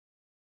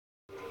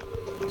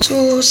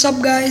So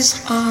sup guys,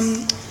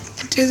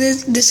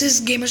 this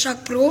is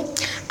Gangstar Pro,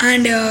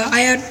 and I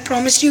had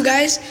promised you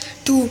guys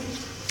to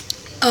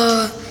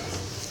uh,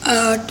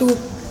 to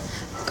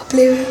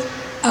play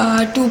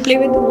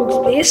with the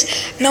Wolks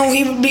place. Now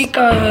he would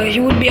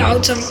be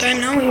out sometime.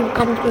 Now he will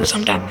come to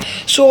sometime.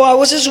 So I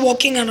was just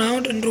walking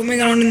around and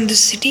roaming around in this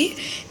city.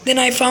 Then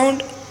I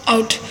found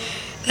out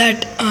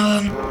that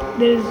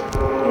there's a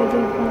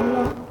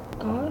Formula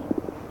car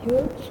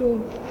here. So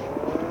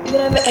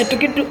then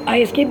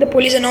I escaped the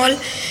police and all,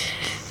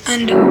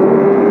 and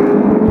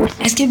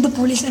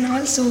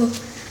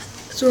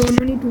so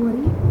no need to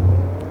worry.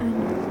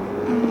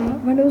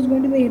 And when I was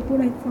going to the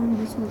airport, I found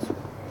this also.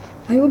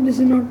 I hope this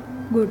is not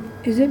good.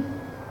 Is it?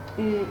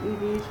 It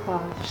is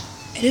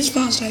fast. It is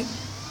fast, right?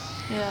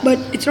 Yeah. But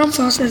it's not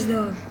fast as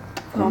the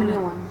Formula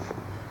 1.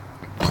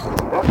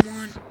 Come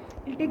on.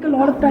 It'll take a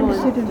lot of time to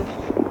sit in.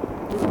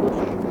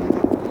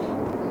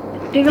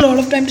 It'll take a lot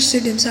of time to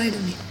sit inside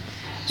only.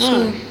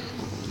 So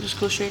just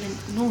go straight in.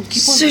 No,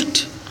 keep on.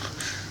 sit.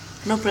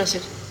 No, press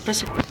it.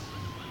 Press it.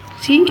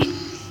 See?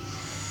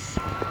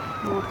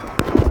 No.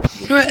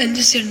 No, I'll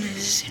just sit.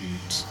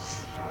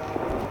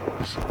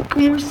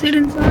 Come on, sit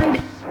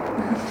inside.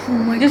 Oh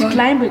my Just god.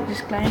 climb it.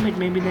 Just climb it.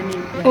 Maybe then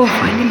you. Oh,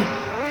 finally.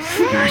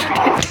 Smashed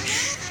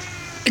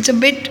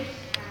it.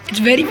 It's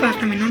very fast.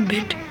 I mean, not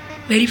bit.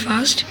 Very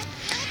fast.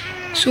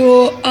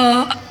 So,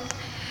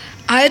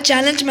 I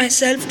challenged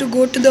myself to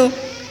go to the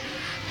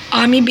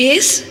army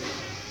base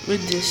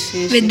With this.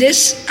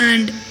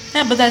 and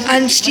Yeah, but that's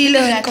and steal a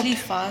actually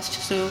helicopter. fast.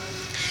 So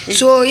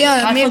yeah,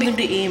 it's hard maybe. for them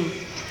to aim.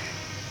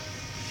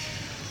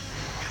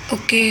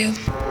 Okay.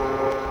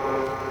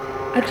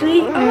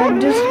 Actually, I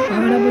just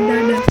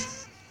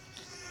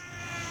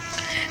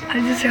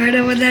heard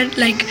about that.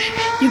 Like,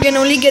 you can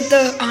only get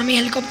the army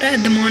helicopter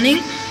at the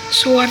morning,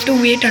 so I have to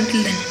wait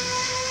until then.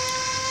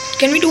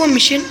 Can we do a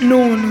mission?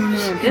 No.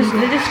 Just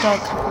stop.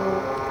 So,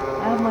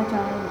 I have my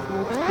channel.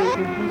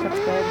 Please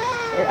subscribe.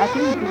 I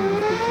think you can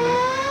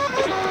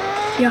description.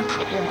 Yeah.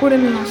 Put in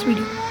the last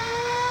video.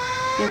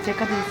 Yeah,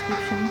 check out the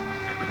description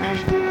and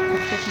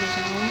subscribe to my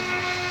channel.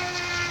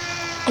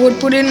 I would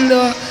put in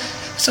the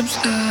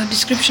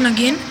description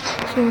again.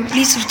 So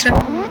please subscribe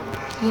to the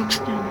Wolks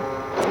channel.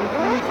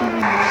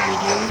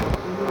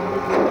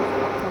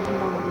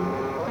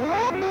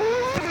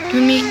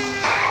 Give me.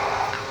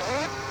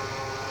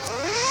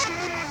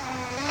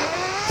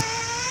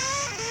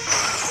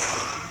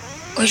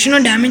 I should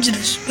not damage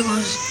this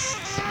because.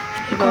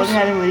 You already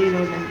had a very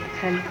low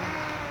health.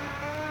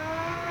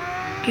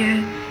 Okay.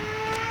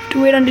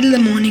 To wait until the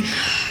morning.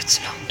 It's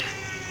a long time.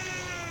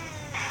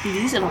 It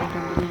is a long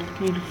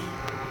time.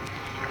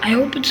 I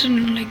hope it's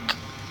like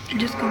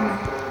just come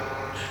out.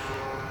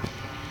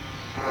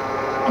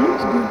 It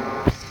looks good.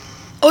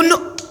 Oh no!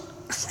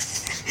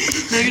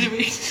 Negative.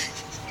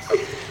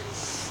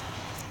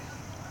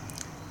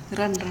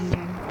 Run.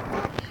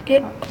 Okay.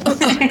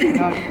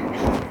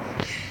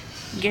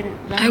 Get it.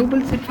 Run. I hope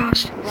it'll sit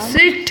fast. Run.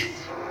 Sit!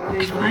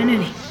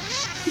 Finally.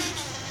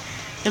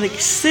 You're like,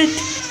 sit.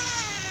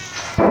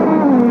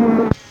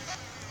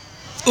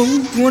 Oh,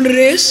 you want a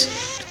race?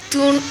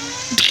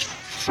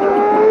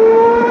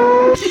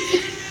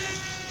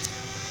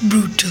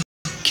 Brutal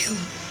kill.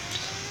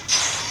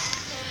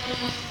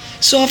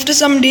 So after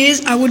some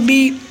days, I would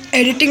be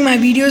editing my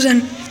videos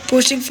and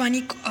posting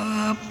funny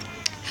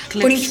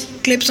putting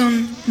clips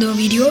on the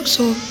video.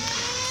 So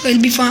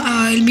it'll be fun.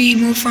 It'll be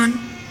more fun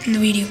in the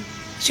video.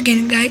 So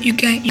you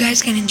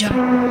guys can enjoy.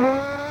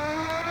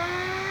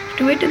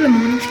 To wait till the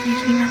morning,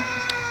 seriously, man.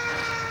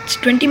 It's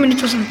 20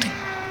 minutes or something.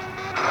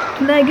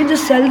 And then I can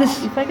just sell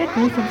this. If I get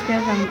 2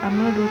 subscribers, I'm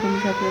gonna do 20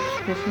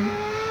 subscription.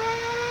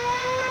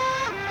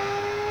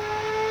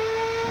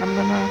 I'm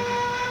gonna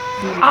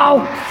do it.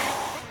 Ow!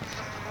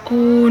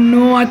 Oh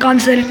no, I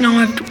can't sell it now.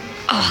 I have to.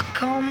 Ah,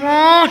 come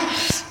on!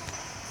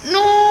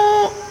 No!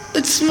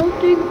 It's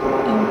smoking. Oh,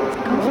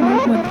 I can't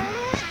smoke much.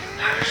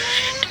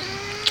 Shit.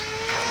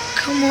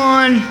 Come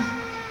on.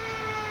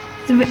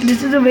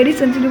 This is a very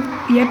sensitive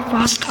yet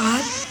fast car.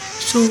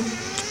 So,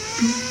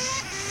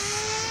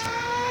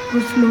 go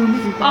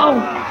slowly. Ow!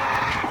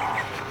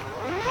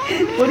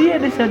 What do you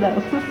have to say now?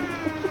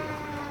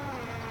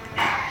 I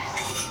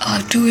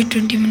have to wait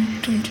 20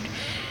 minutes.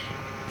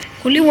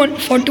 Only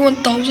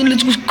 41,000.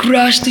 Let's go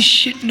crash this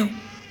shit now.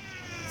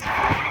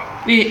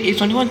 Wait, it's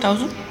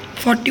 21,000?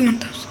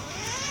 41,000.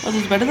 Oh,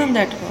 it's better than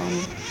that.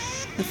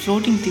 The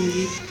floating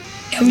thingy.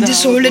 Yeah, we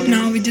just sold it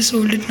now.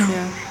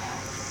 Yeah.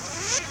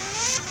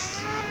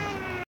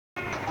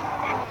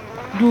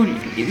 Dude,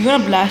 you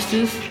gonna blast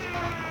this?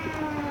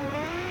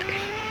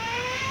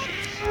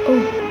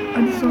 Oh, I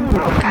just saw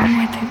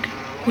ammo, I think.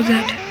 What's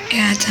that?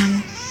 Yeah, it's ammo. I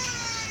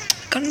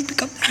can't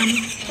pick up the ammo.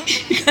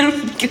 You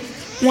can't pick it.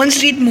 One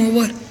street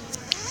mower.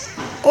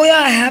 Oh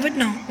yeah, I have it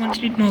now. One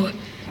street mower.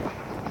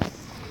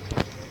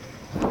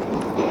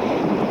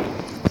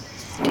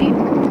 See?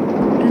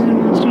 This is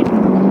one street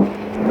mower.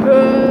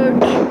 Good.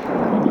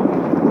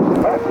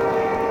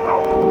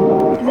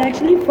 It's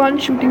actually fun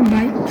shooting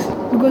bikes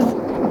because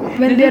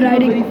when they're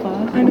riding. Very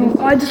fast. I know.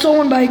 I just saw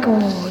one bike.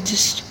 Oh,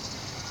 just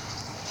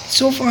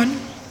So fun.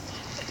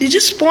 They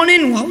just spawn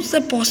in. How's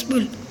that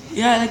possible?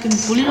 Yeah, like in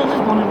police also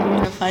spawn in when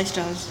you have 5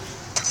 stars.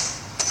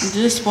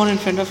 They just spawn in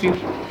front of you.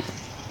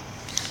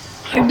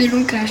 If they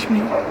don't crash me.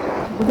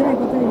 But then I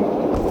got the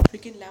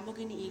freaking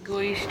Lamborghini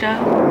Egoista.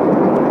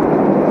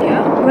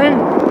 Yeah? When?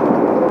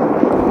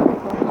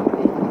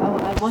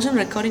 I wasn't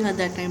recording at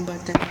that time,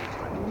 but then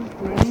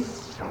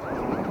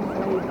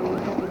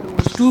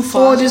it's too fast.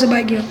 Oh, there's a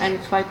bike here. And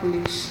it's 5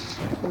 police.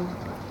 So.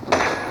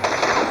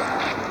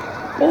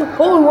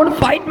 Oh, you want to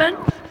fight, man?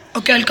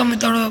 Okay, I'll come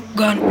without a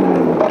gun.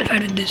 I'll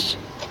fight with this.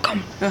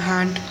 Come. A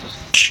hand.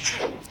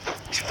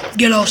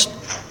 Get lost.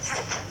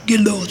 Get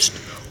lost.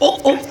 Oh.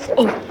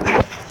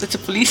 That's a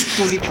police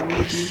only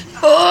community.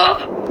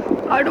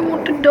 Oh, I don't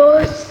want to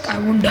die. I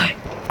won't die.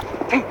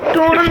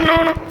 No.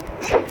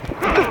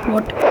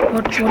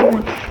 What do you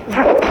want?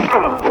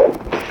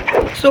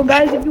 So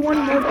guys, if you want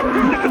more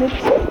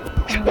clips,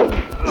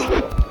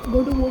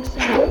 go to wolks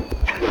channel.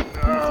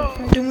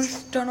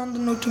 Turn on the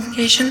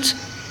notifications.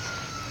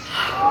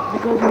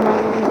 Because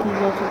he's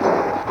also.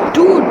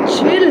 Dude,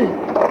 chill.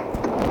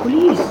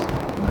 Please.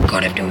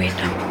 God, I have to wait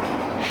now.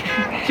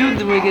 Shoot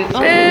the biggest. Oh.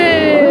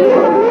 Hey.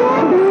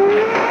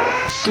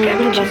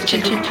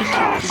 Chill.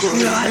 Go.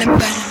 Let me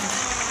buy.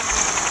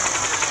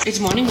 It's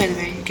morning, by the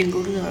way. You can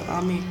go to the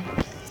army.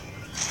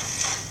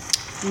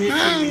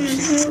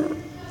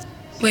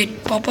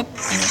 Wait, pop up.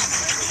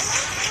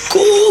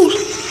 Cool.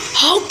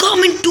 How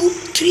come in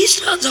 3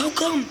 stars? How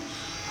come?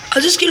 I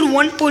just killed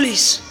 1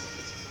 police.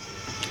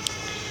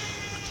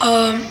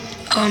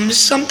 This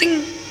is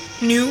something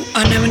new.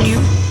 I never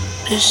knew.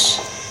 This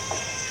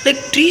like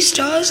 3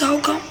 stars. How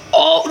come?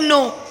 Oh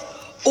no!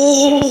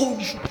 Oh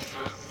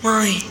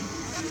my!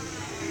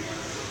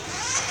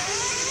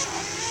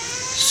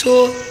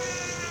 So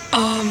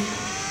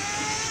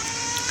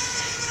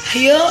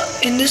here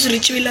in this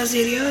rich villas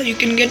area, you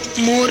can get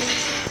more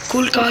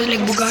cool cars like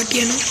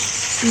Bugatti.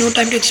 No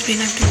time to explain.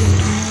 I have to go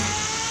tomorrow.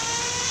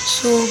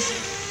 So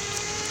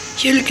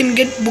here you can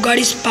get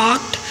Bugattis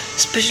parked.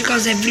 Special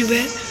cars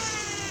everywhere.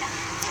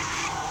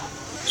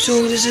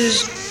 So this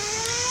is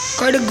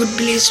quite a good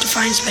place to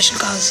find special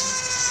cars.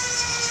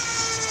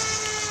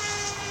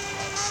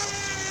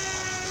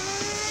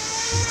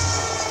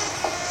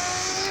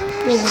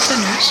 Oh, what's that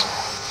noise?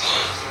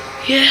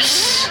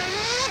 Yes.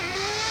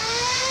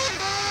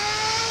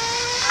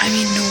 I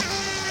mean, no.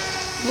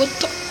 What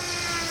the?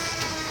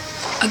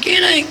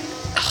 Again, I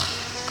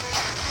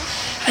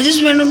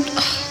just went on.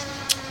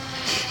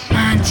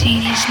 Man,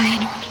 seriously,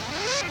 dude.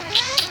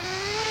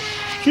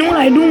 You know what?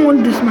 I don't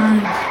want this, man.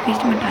 It's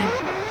wasting my time.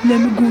 Let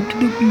me go to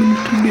the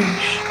military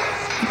base.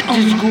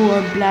 Just go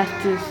and blast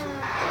this.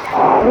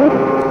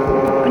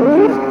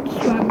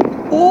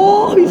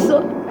 Oh, you saw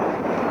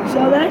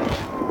that?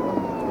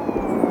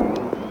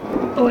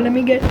 Oh, let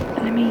me. I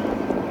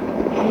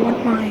want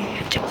my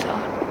checks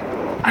out.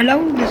 I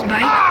love this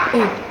bike.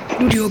 Oh,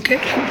 dude, you okay?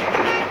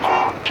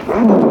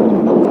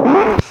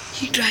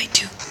 He tried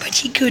to, but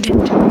he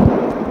couldn't.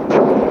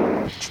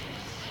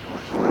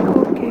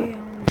 Okay.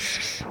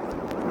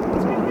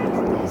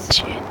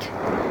 Shit.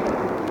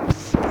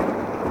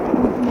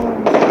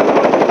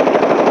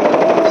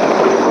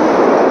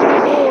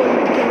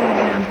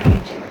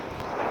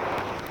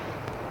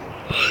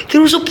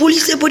 There was a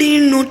police there, but he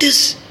didn't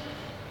notice.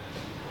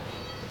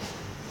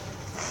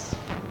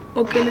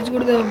 Okay, let's go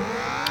to the.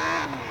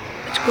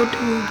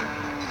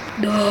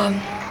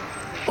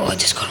 Oh, I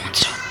just got 1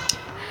 star.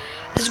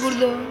 Let's go to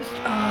the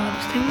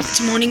this thing. It's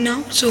morning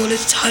now, so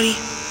let's hurry.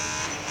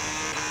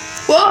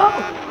 Wow!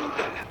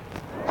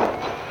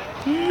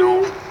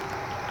 No!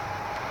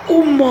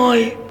 Oh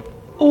my!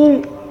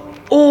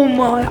 Oh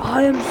my!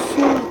 I am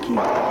so lucky.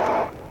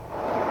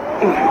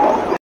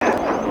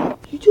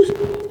 You just.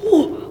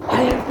 Oh!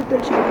 I have to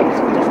touch it.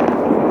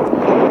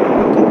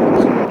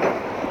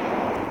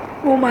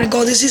 Oh my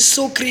god! This is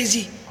so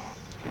crazy.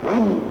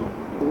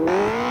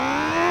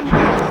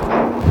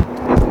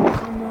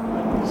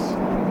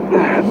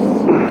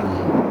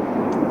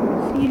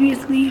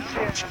 Seriously?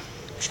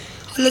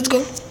 Let's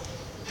go.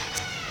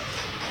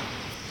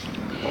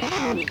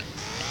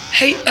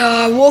 Hey,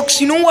 Wolks,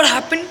 you know what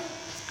happened?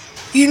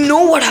 I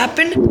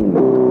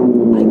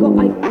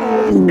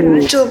just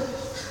crashed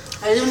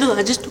I don't know.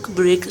 I just took a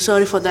break.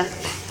 Sorry for that.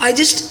 I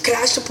just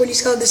crashed a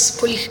police car.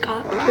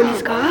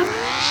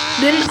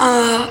 Then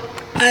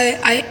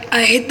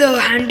I hit the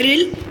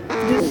handrail.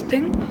 This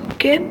thing.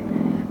 Okay.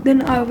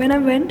 Then when I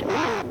went,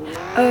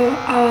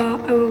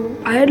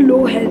 I had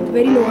low health,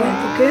 very low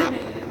health. Okay.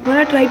 When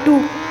I tried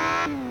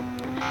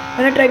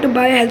to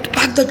buy a health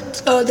pack, the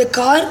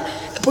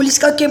police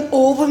car came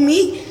over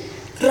me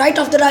right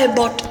after I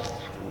bought.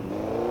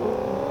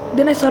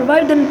 Then I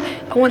survived. Then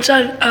once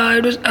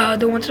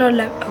the 1 star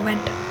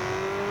went.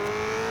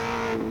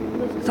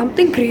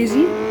 Something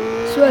crazy.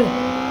 So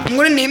I'm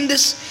gonna name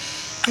this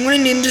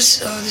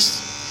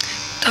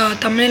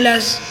thumbnail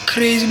as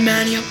Crazy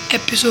Mania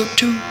Episode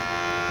 2.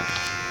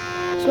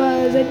 So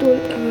as I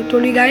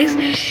told you guys,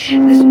 this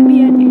will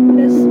be an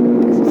endless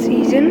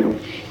season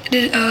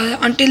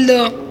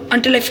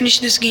until I finish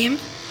this game.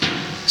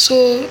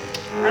 So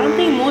I don't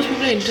think most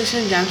people are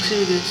interested in Gangsta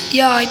Vegas.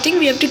 Yeah, I think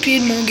we have to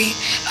create more game.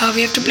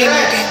 We have to play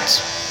more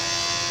games.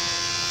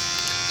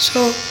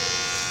 So,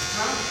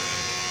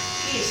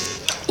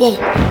 whoa.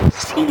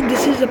 See,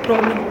 this is the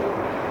problem.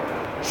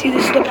 See,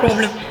 this is the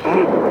problem.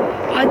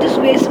 I just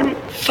wasted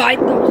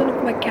 5,000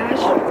 of my cash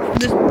for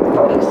this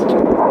best.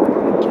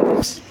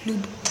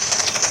 Noob.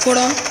 Hold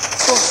on.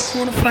 Oh, you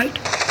wanna fight?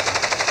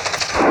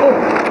 Oh,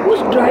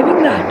 who's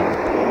driving that?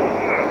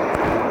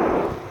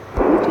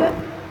 Who's that?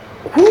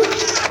 Who?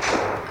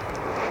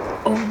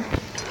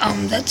 Oh,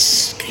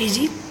 that's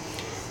crazy.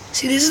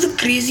 See, this is the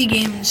crazy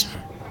games.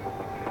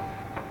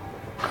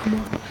 Come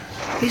on.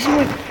 Wasting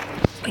my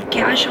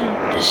cash on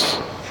this.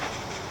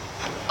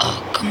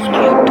 Oh, come on,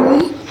 you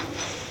too.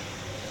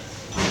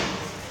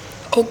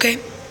 Okay.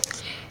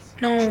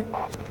 Now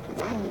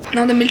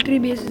the military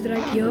base is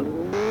right here.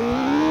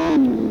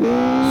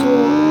 So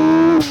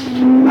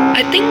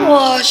I think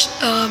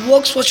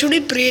Wolks, what should we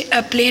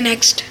play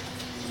next?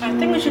 I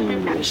think we should be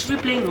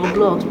playing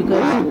Roblox because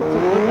it's an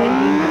online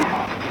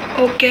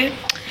game. Okay.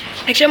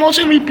 Next time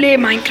also we'll play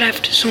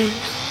Minecraft soon.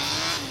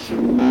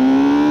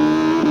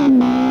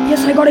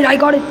 Yes, I got it.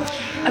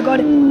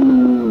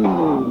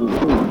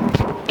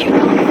 Get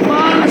on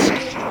fast.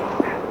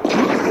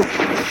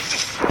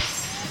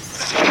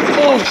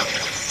 Oh.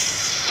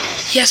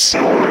 Yes.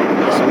 Oh my god.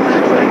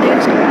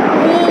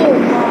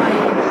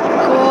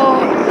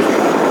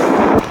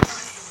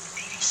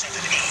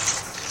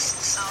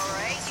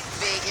 Alright, you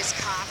Vegas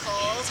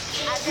cockholes.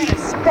 I've got a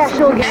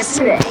special guest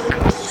today.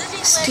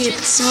 Stay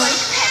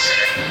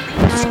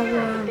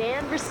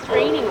Band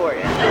restraining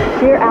order.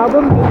 Their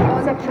album,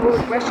 Sexual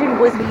Aggression,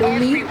 was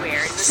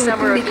everywhere in the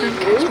summer of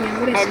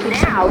 '82, and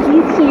now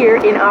he's here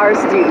in our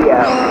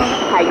studio.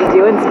 How you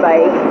doing,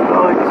 Spike?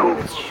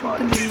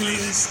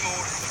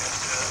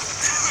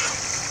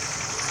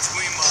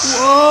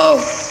 Whoa!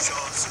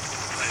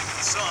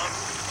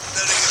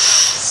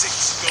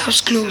 That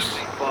was close.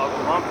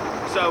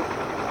 So,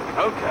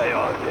 okay, I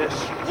guess.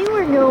 You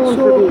were known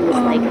for being this,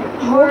 like,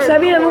 Wolks,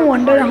 have you ever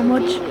wondered how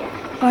much a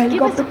Give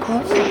helicopter us a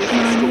costs?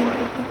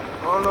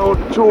 On our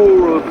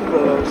tour of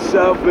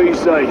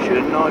Southeast Asia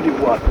in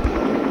 '91,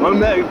 I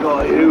met a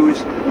guy who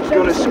was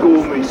going to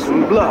score me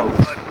some blow.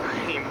 But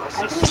he must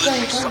have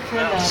seen something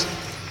else.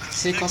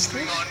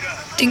 Helicopters?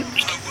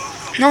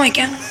 No, I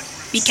can.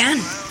 We can.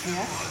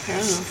 Yeah, I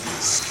don't know.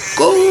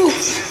 Go!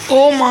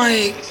 Oh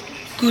my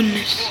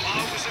goodness.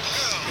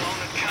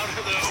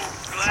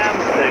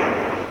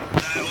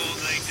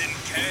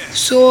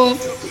 So,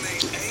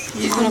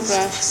 He's gonna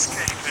crash.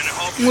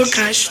 more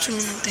crash soon, I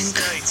think.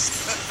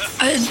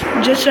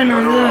 Just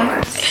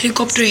another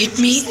helicopter hit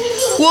me.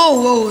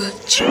 Whoa!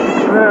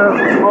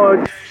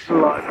 My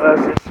life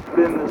hasn't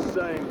been the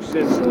same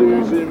since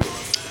losing.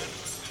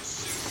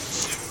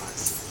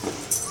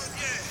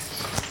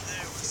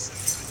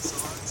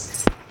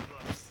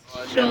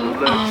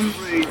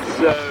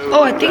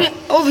 Oh, I think,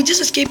 we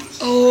just escaped.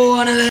 Oh,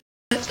 another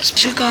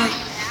special car.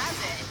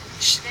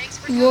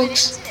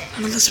 Works.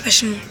 Another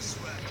special.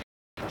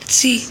 Let's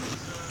see.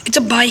 It's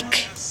a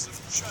bike.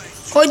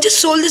 Oh, I just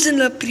sold this in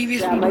the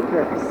previous video.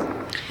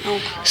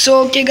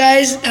 So, okay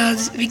guys,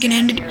 we can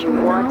end it here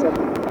now.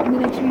 In the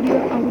next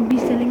video, I would be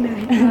selling the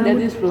That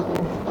is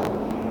broken.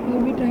 I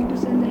would be trying to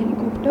sell the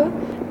helicopter,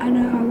 and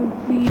I would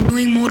be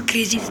doing more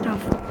crazy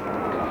stuff.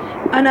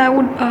 And I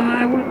would.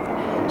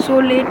 So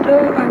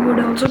later, I would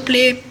also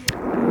play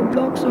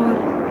Roblox or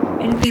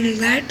anything like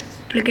that,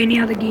 like any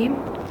other game,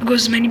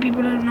 because many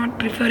people are not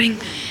preferring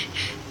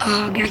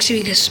Gangstar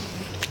Vegas.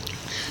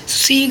 So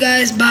see you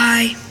guys.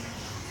 Bye.